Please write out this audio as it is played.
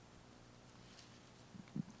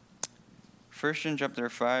First John chapter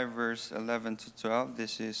 5, verse 11 to 12,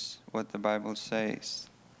 this is what the Bible says.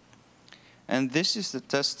 And this is the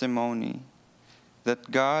testimony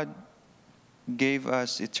that God gave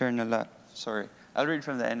us eternal life. Sorry, I'll read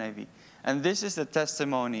from the NIV. And this is the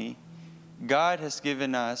testimony, God has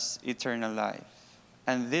given us eternal life.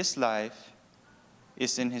 And this life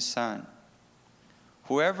is in His Son.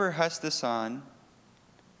 Whoever has the Son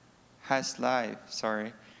has life.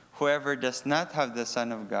 Whoever does not have the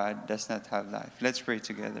Son of God does not have life. Let's pray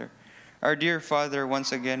together. Our dear Father,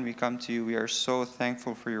 once again we come to you. We are so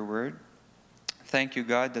thankful for your word. Thank you,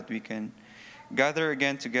 God, that we can gather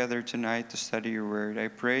again together tonight to study your word. I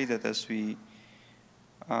pray that as we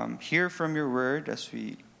hear from your word, as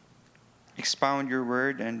we expound your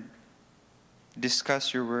word and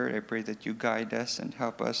discuss your word, I pray that you guide us and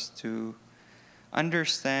help us to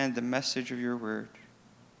understand the message of your word.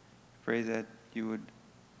 Pray that you would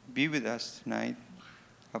be with us tonight.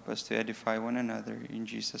 Help us to edify one another in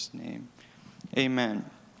Jesus' name. Amen.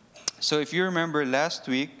 So if you remember last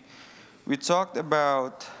week, we talked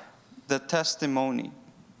about the testimony.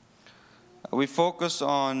 We focused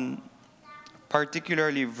on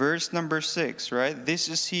particularly verse number 6, right? This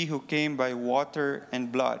is he who came by water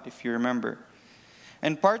and blood, if you remember.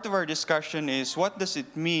 And part of our discussion is, what does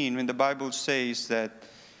it mean when the Bible says that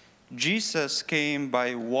Jesus came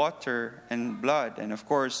by water and blood? And of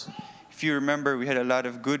course, if you remember, we had a lot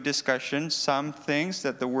of good discussions. Some things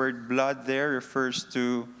that the word blood there refers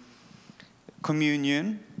to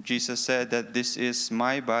communion. Jesus said that this is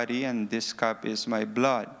my body and this cup is my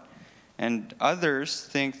blood. And others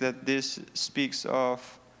think that this speaks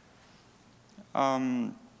of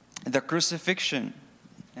the crucifixion.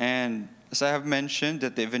 And as I have mentioned,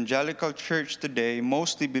 that the evangelical church today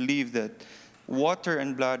mostly believe that water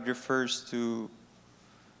and blood refers to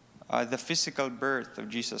the physical birth of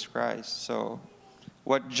Jesus Christ. So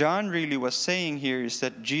what John really was saying here is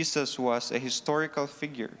that Jesus was a historical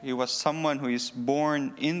figure. He was someone who is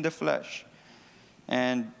born in the flesh.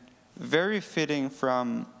 And very fitting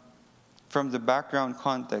from the background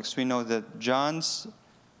context, we know that John's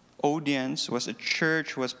audience was a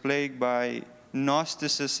church who was plagued by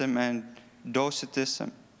Gnosticism and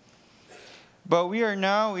Docetism. But we are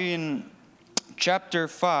now in chapter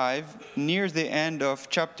 5, near the end of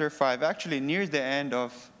chapter 5, actually near the end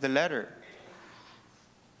of the letter,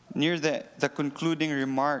 near the concluding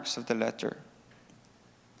remarks of the letter.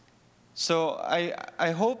 So I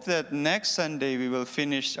hope that next Sunday we will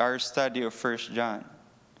finish our study of 1 John.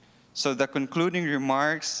 So the concluding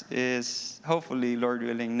remarks is hopefully, Lord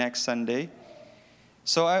willing, next Sunday.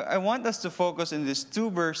 So I want us to focus in these two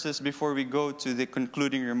verses before we go to the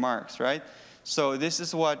concluding remarks, right? So this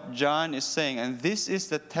is what John is saying, and this is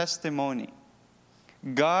the testimony.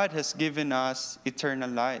 God has given us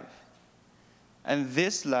eternal life, and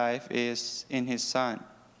this life is in His Son.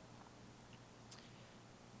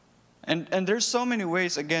 And there's so many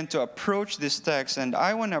ways, again, to approach this text, and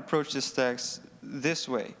I want to approach this text this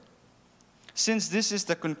way. Since this is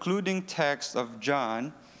the concluding text of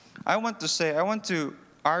John, I want to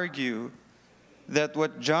argue that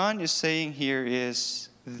what John is saying here is,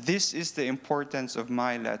 this is the importance of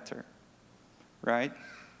my letter, right?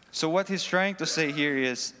 So what he's trying to say here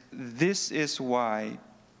is, this is why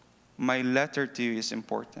my letter to you is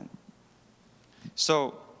important.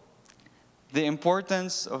 So, the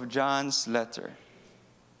importance of John's letter.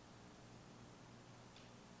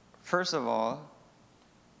 First of all,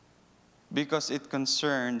 because it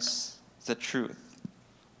concerns the truth.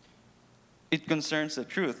 It concerns the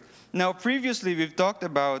truth. Now, previously, we've talked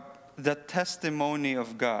about the testimony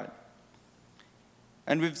of God.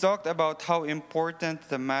 And we've talked about how important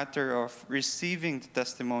the matter of receiving the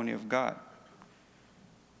testimony of God.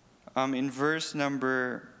 In verse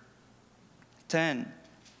number 10,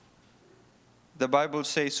 the Bible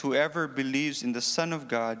says, whoever believes in the Son of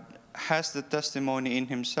God has the testimony in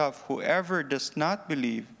himself. Whoever does not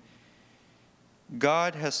believe,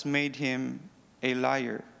 God has made him a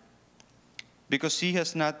liar, because he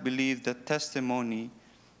has not believed the testimony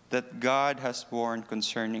that God has borne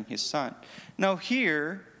concerning His Son. Now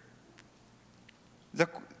here,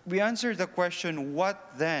 we answer the question,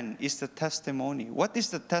 what then is the testimony? What is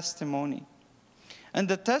the testimony? And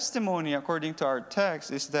the testimony, according to our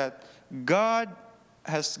text, is that God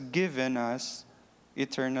has given us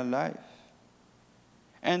eternal life.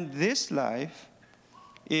 And this life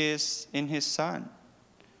is in His Son.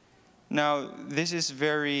 Now, this is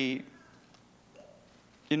very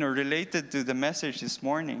related to the message this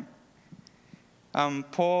morning.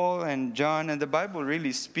 Paul and John and the Bible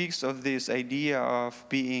really speaks of this idea of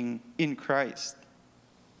being in Christ.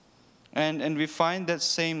 And we find that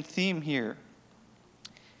same theme here.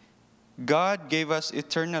 God gave us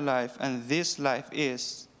eternal life, and this life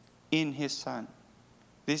is in His Son.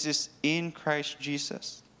 This is in Christ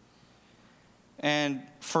Jesus. And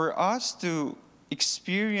for us to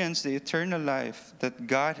experience the eternal life that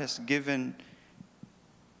God has given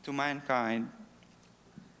to mankind,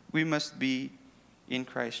 we must be in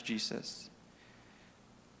Christ Jesus.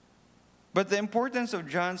 But the importance of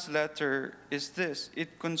John's letter is this: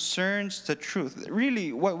 it concerns the truth.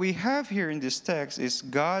 Really, what we have here in this text is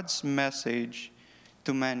God's message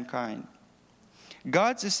to mankind.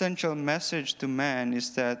 God's essential message to man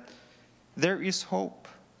is that there is hope.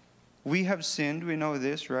 We have sinned, we know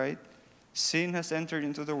this, right? Sin has entered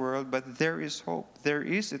into the world, but there is hope. There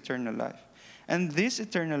is eternal life. And this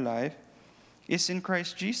eternal life is in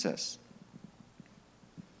Christ Jesus.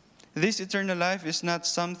 This eternal life is not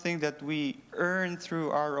something that we earn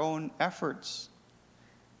through our own efforts.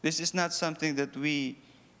 This is not something that we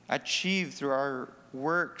achieve through our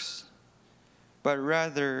works, but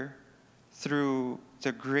rather through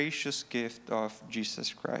the gracious gift of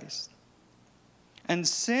Jesus Christ. And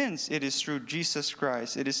since it is through Jesus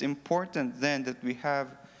Christ, it is important then that we have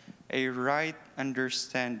a right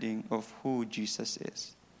understanding of who Jesus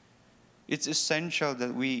is. It's essential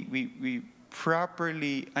that we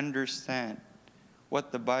properly understand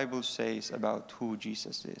what the Bible says about who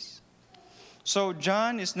Jesus is. So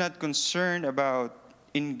John is not concerned about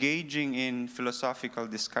engaging in philosophical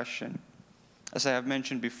discussion. As I have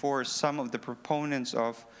mentioned before, some of the proponents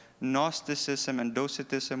of Gnosticism and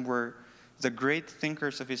Docetism were the great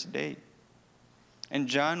thinkers of his day. And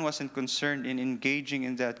John wasn't concerned in engaging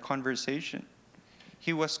in that conversation.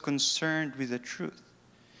 He was concerned with the truth.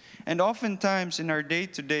 And oftentimes in our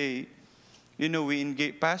day-to-day, we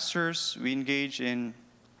engage pastors, we engage in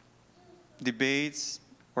debates,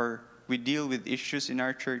 or we deal with issues in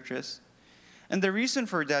our churches. And the reason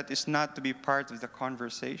for that is not to be part of the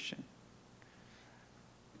conversation.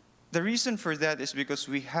 The reason for that is because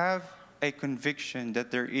we have a conviction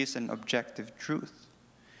that there is an objective truth.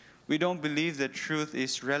 We don't believe that truth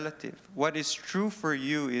is relative. What is true for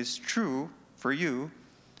you is true for you,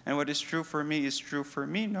 and what is true for me is true for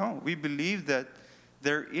me. No, we believe that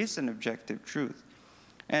there is an objective truth.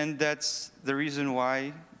 And that's the reason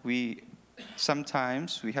why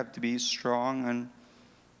sometimes we have to be strong on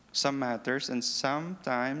some matters, and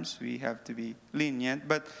sometimes we have to be lenient.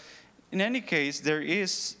 But in any case, there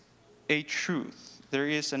is a truth. There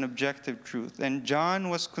is an objective truth. And John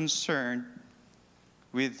was concerned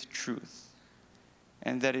with truth.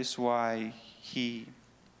 And that is why he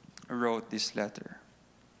wrote this letter.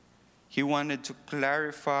 He wanted to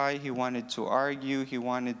clarify, he wanted to argue, he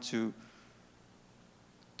wanted to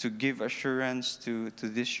give assurance to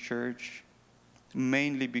this church,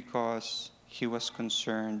 mainly because he was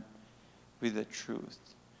concerned with the truth.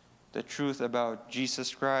 The truth about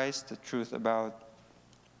Jesus Christ, the truth about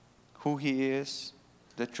who he is,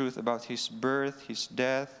 the truth about his birth, his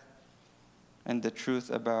death, and the truth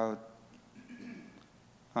about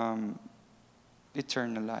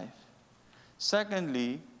eternal life.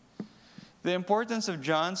 Secondly, the importance of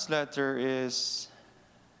John's letter is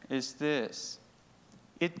this.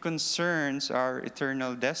 It concerns our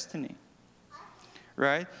eternal destiny.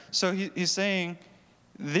 Right? So he's saying,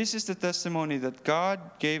 this is the testimony that God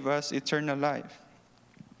gave us eternal life.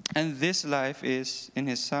 And this life is in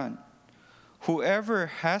his Son. Whoever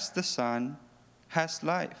has the Son has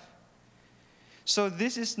life. So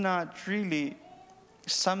this is not really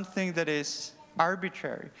something that is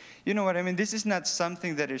arbitrary. You know what I mean? This is not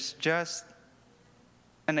something that is just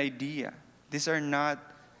an idea. These are not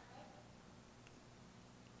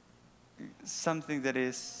something that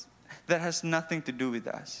has nothing to do with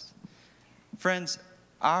us. Friends,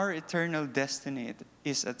 our eternal destiny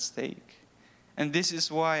is at stake. And this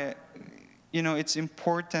is why, it's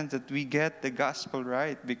important that we get the gospel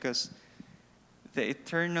right, because the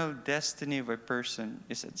eternal destiny of a person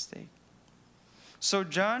is at stake. So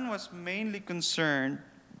John was mainly concerned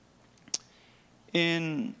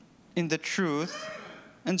in the truth,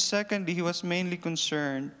 and secondly, he was mainly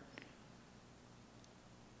concerned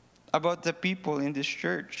about the people in this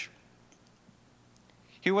church.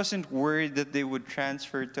 He wasn't worried that they would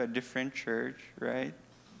transfer to a different church, right?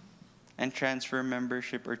 And transfer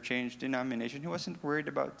membership or change denomination. He wasn't worried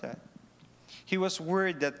about that. He was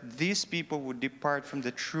worried that these people would depart from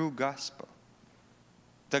the true gospel.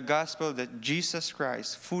 The gospel that Jesus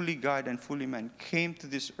Christ, fully God and fully man, came to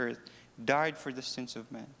this earth, died for the sins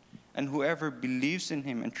of men. And whoever believes in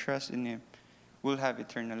him and trusts in him will have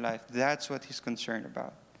eternal life. That's what he's concerned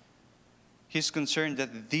about. He's concerned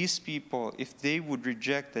that these people, if they would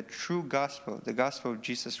reject the true gospel, the gospel of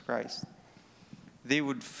Jesus Christ, they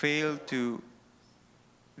would fail to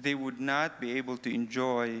they would not be able to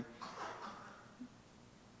enjoy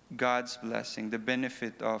God's blessing, the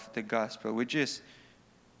benefit of the gospel, which is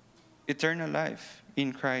eternal life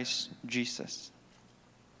in Christ Jesus.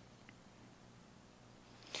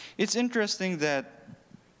 It's interesting that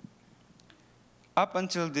up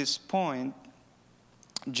until this point,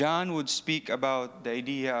 John would speak about the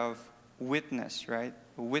idea of witness, right?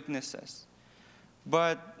 Witnesses.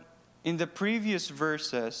 But in the previous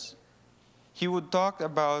verses, he would talk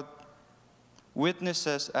about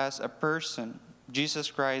witnesses as a person.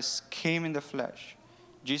 Jesus Christ came in the flesh.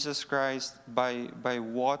 Jesus Christ by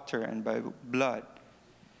water and by blood.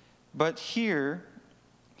 But here,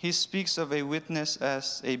 he speaks of a witness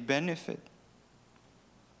as a benefit.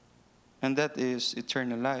 And that is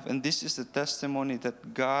eternal life. And this is the testimony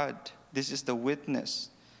that this is the witness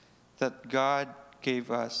that God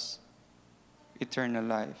gave us eternal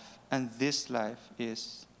life. And this life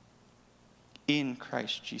is in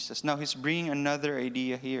Christ Jesus. Now, he's bringing another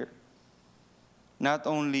idea here. Not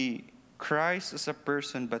only Christ as a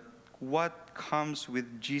person, but what comes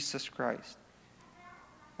with Jesus Christ.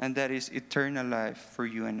 And that is eternal life for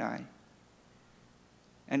you and I.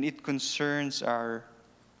 And it concerns our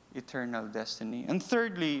eternal destiny. And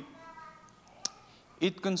thirdly,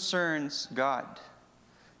 it concerns God.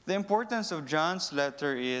 The importance of John's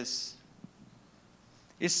letter is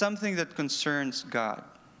something that concerns God.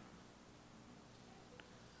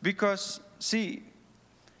 Because, see,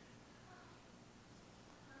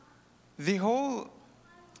 the whole,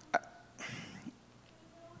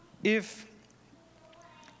 if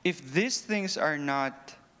these things are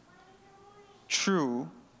not true,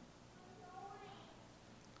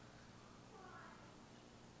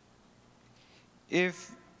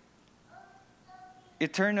 if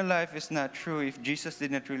eternal life is not true, if Jesus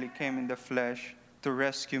did not really come in the flesh to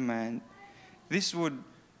rescue man, this would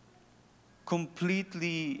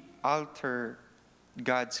completely alter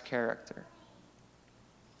God's character.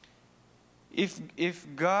 If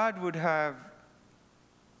God would have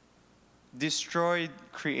destroyed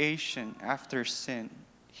creation after sin,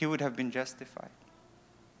 he would have been justified.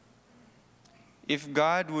 If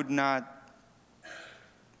God would not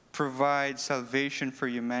provide salvation for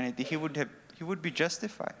humanity, he would be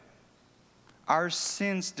justified. Our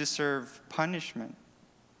sins deserve punishment.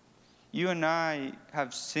 You and I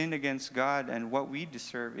have sinned against God, and what we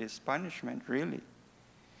deserve is punishment, really.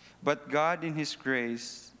 But God, in his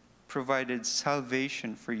grace, provided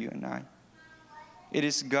salvation for you and I. It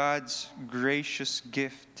is God's gracious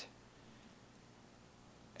gift.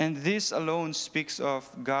 And this alone speaks of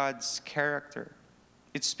God's character.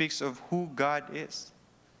 It speaks of who God is.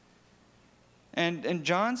 And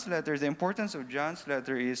John's letter, the importance of John's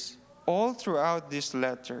letter is all throughout this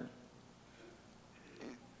letter.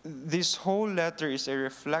 This whole letter is a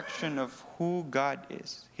reflection of who God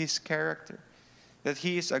is, his character. That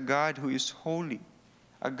he is a God who is holy,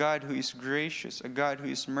 a God who is gracious, a God who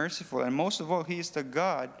is merciful. And most of all, he is the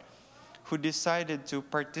God who decided to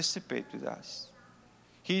participate with us.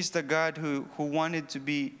 He is the God who wanted to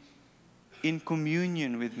be in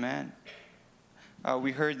communion with man.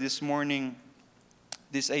 We heard this morning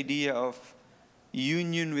this idea of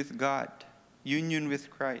union with God, union with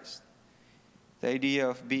Christ. The idea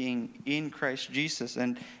of being in Christ Jesus.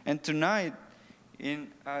 And tonight,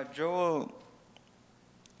 Joel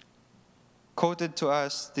quoted to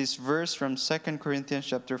us this verse from 2 Corinthians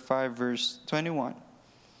chapter 5, verse 21.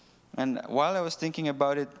 And while I was thinking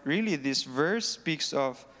about it, really this verse speaks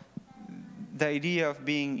of the idea of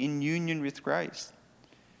being in union with Christ.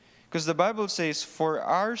 Because the Bible says, for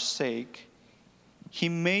our sake, he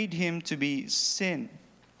made him to be sin,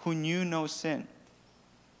 who knew no sin.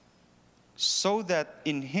 So that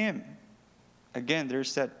in him, again,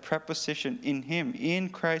 there's that preposition, in him, in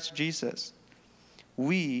Christ Jesus,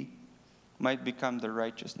 we might become the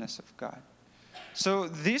righteousness of God. So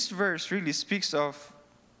this verse really speaks of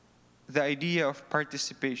the idea of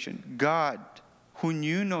participation. God, who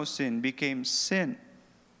knew no sin, became sin.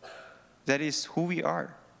 That is who we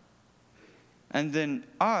are. And then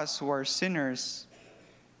us, who are sinners,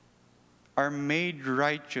 are made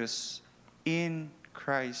righteous in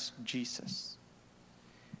Christ Jesus.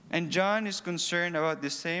 And John is concerned about the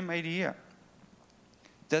same idea,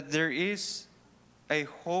 that there is a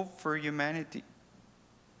hope for humanity.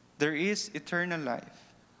 There is eternal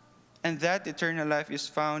life. And that eternal life is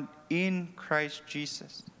found in Christ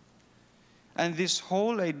Jesus. And this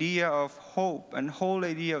whole idea of hope and whole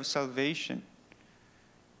idea of salvation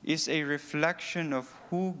is a reflection of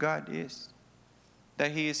who God is.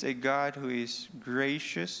 That he is a God who is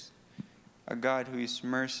gracious, a God who is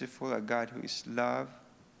merciful, a God who is love,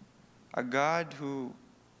 a God who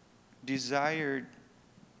desired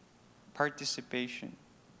participation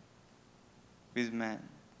with man.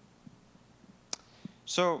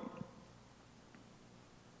 So,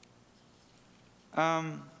 I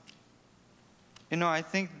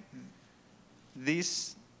think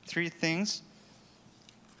these three things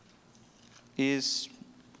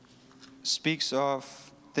speaks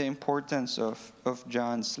of the importance of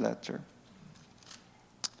John's letter.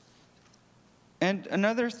 And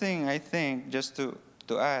another thing I think, just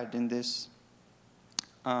to add in this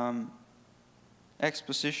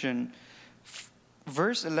exposition,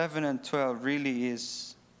 verse 11 and 12 really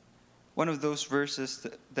is one of those verses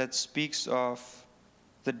that speaks of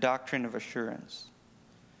the doctrine of assurance.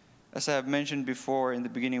 As I have mentioned before in the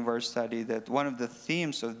beginning of our study, that one of the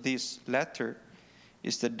themes of this letter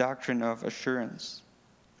is the doctrine of assurance.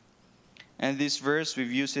 And this verse,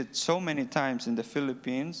 we've used it so many times in the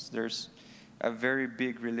Philippines. There's a very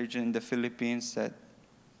big religion in the Philippines that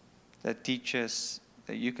teaches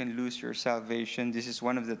that you can lose your salvation. This is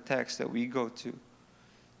one of the texts that we go to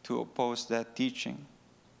oppose that teaching.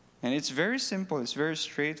 And it's very simple, it's very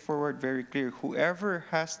straightforward, very clear. Whoever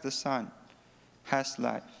has the Son has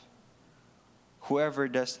life. Whoever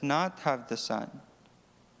does not have the Son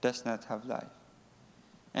does not have life.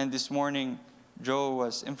 And this morning, Joe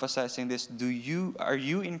was emphasizing this. Are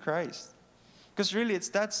you in Christ? Because really, it's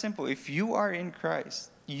that simple. If you are in Christ,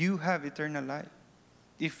 you have eternal life.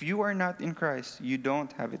 If you are not in Christ, you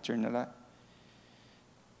don't have eternal life.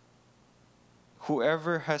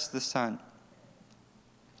 Whoever has the Son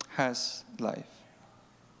has life.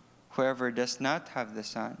 Whoever does not have the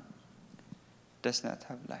Son does not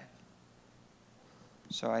have life.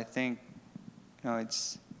 So I think,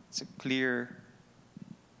 it's a clear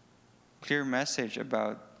message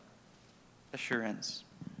about assurance.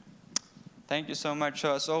 Thank you so much.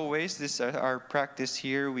 So as always, this is our practice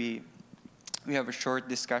here. We have a short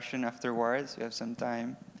discussion afterwards. We have some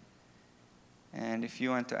time. And if you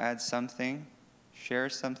want to add something, share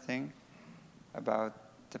something about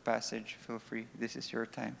the passage, feel free. This is your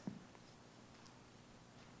time.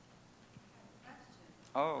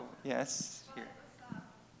 Oh, yes. Here.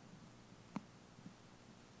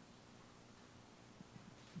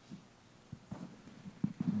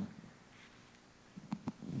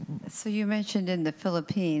 So you mentioned in the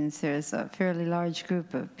Philippines there's a fairly large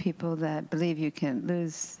group of people that believe you can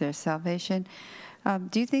lose their salvation.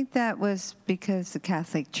 Do you think that was because the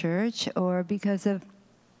Catholic Church or because of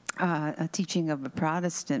a teaching of a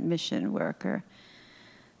Protestant mission worker?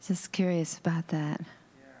 Just curious about that.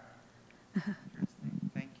 Yeah. Interesting.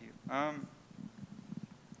 Thank you.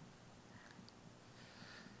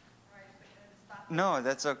 No,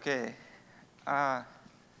 that's okay.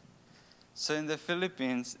 So in the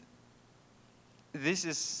Philippines,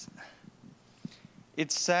 it's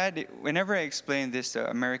sad. Whenever I explain this to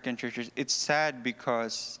American churches, it's sad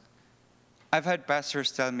because I've had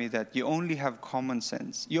pastors tell me that you only have common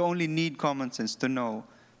sense. You only need common sense to know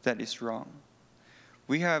that is wrong.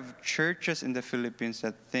 We have churches in the Philippines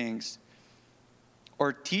that thinks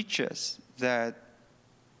or teaches that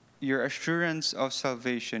your assurance of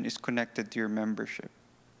salvation is connected to your membership,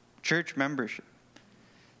 church membership.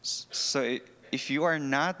 So if you are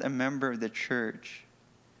not a member of the church,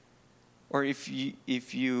 or if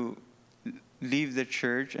you leave the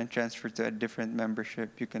church and transfer to a different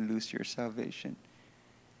membership, you can lose your salvation.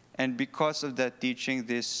 And because of that teaching,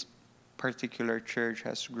 this particular church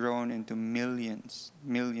has grown into millions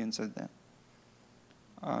of them.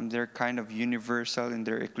 They're kind of universal in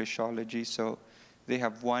their ecclesiology, so they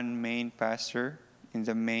have one main pastor in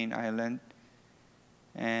the main island,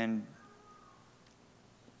 and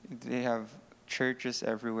they have churches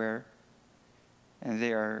everywhere, and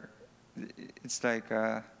it's like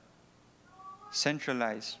a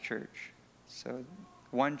centralized church. So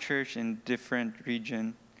one church in different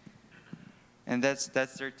region, and that's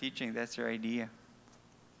their teaching, that's their idea.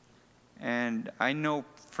 And I know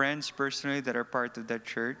friends personally that are part of that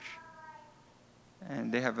church,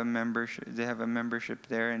 and they have a membership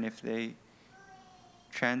there, and if they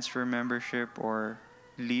transfer membership or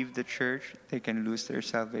leave the church, they can lose their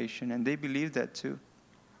salvation. And they believe that too.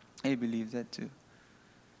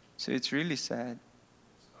 So it's really sad.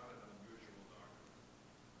 It's not an unusual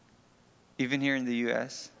doctrine. Even here in the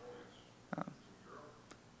U.S. Oh. Europe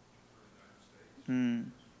or the United States.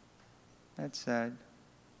 That's sad.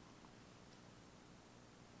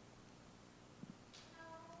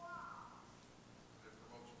 It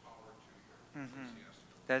promotes power to your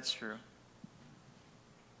ecclesiastical. That's true.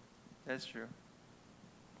 That's true.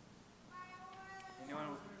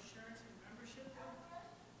 Anyone?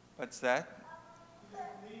 What's that?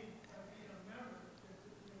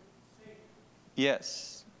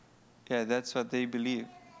 Yes. Yeah, that's what they believe.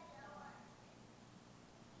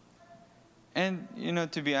 And,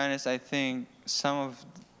 to be honest, I think some of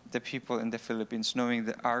the people in the Philippines,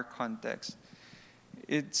 knowing our context,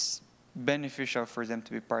 it's beneficial for them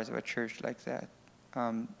to be part of a church like that.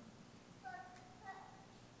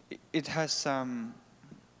 It has some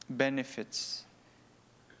benefits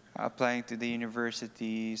applying to the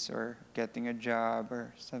universities or getting a job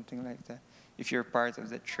or something like that if you're part of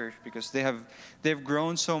the church, because they've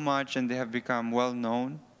grown so much and they have become well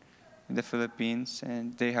known in the Philippines,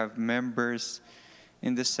 and they have members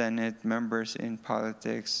in the Senate, members in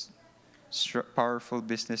politics, powerful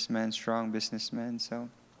businessmen, strong businessmen. So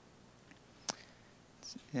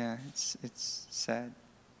yeah, it's sad.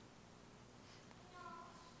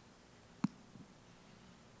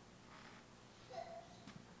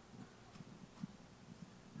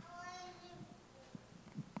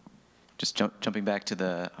 Just jumping back to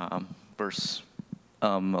the verse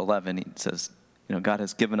 11, it says, God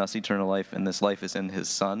has given us eternal life, and this life is in His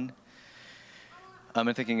Son.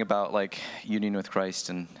 I'm thinking about like union with Christ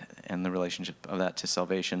and the relationship of that to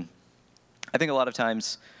salvation. I think a lot of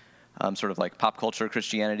times, sort of like pop culture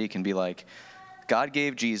Christianity can be like, God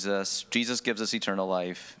gave Jesus gives us eternal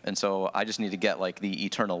life, and so I just need to get like the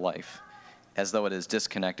eternal life, as though it is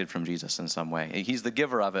disconnected from Jesus in some way. He's the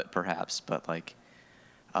giver of it, perhaps, but like,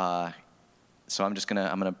 so I'm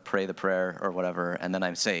gonna pray the prayer or whatever, and then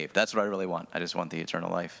I'm saved. That's what I really want. I just want the eternal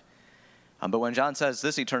life. But when John says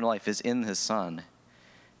this eternal life is in His Son,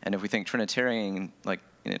 and if we think Trinitarian, like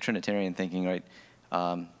Trinitarian thinking, right,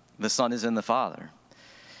 the Son is in the Father,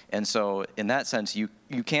 and so in that sense, you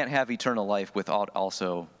can't have eternal life without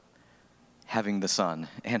also having the Son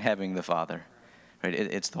and having the Father, right?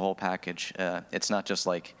 It's the whole package. It's not just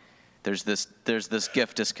like there's this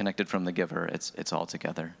gift disconnected from the giver. It's all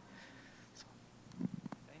together.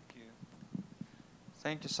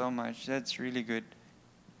 Thank you so much. That's really good.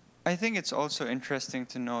 I think it's also interesting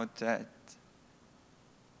to note that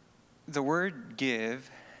the word give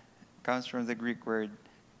comes from the Greek word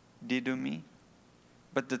didomi,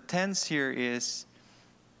 but the tense here it's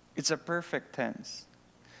a perfect tense.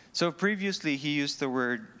 So previously he used the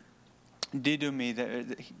word didomi,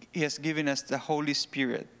 that He has given us the Holy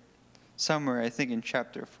Spirit. Somewhere, I think in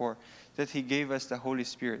chapter 4, that He gave us the Holy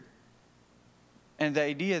Spirit. And the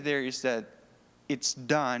idea there is that it's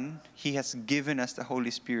done. He has given us the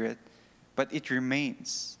Holy Spirit, but it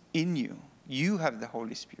remains in you. You have the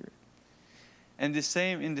Holy Spirit. And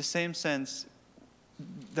in the same sense,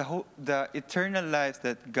 the eternal life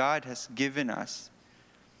that God has given us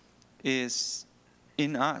is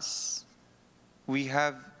in us. We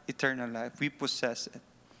have eternal life. We possess it.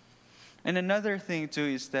 And another thing too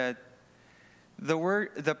is that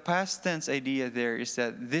the past tense idea there is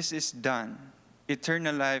that this is done.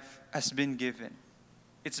 Eternal life has been given.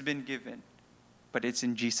 It's been given, but it's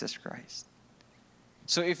in Jesus Christ.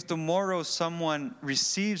 So if tomorrow someone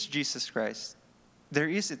receives Jesus Christ, there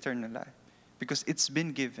is eternal life because it's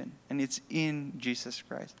been given and it's in Jesus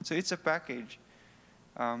Christ. So it's a package,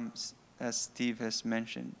 as Steve has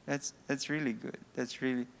mentioned. That's really good.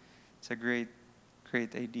 It's a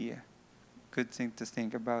great idea. Good thing to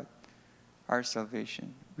think about our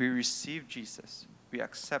salvation. We receive Jesus. We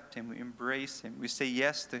accept Him. We embrace Him. We say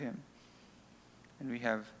yes to Him. And we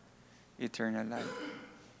have eternal life.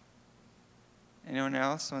 Anyone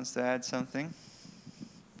else wants to add something?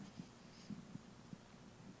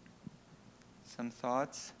 Some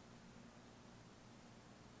thoughts?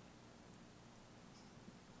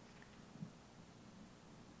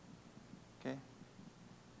 Okay.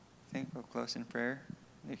 I think we'll close in prayer.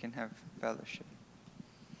 We can have fellowship.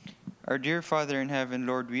 Our dear Father in heaven,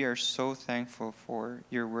 Lord, we are so thankful for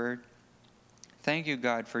your word. Thank you,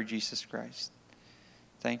 God, for Jesus Christ.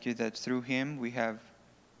 Thank you that through Him we have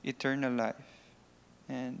eternal life.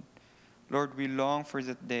 And Lord, we long for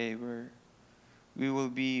that day where we will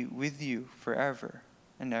be with you forever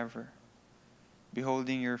and ever,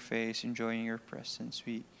 beholding your face, enjoying your presence.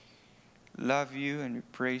 We love you and we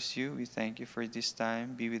praise you. We thank you for this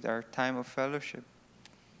time. Be with our time of fellowship.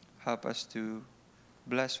 Help us to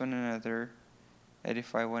bless one another,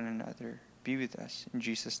 edify one another. Be with us. In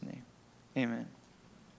Jesus' name, amen.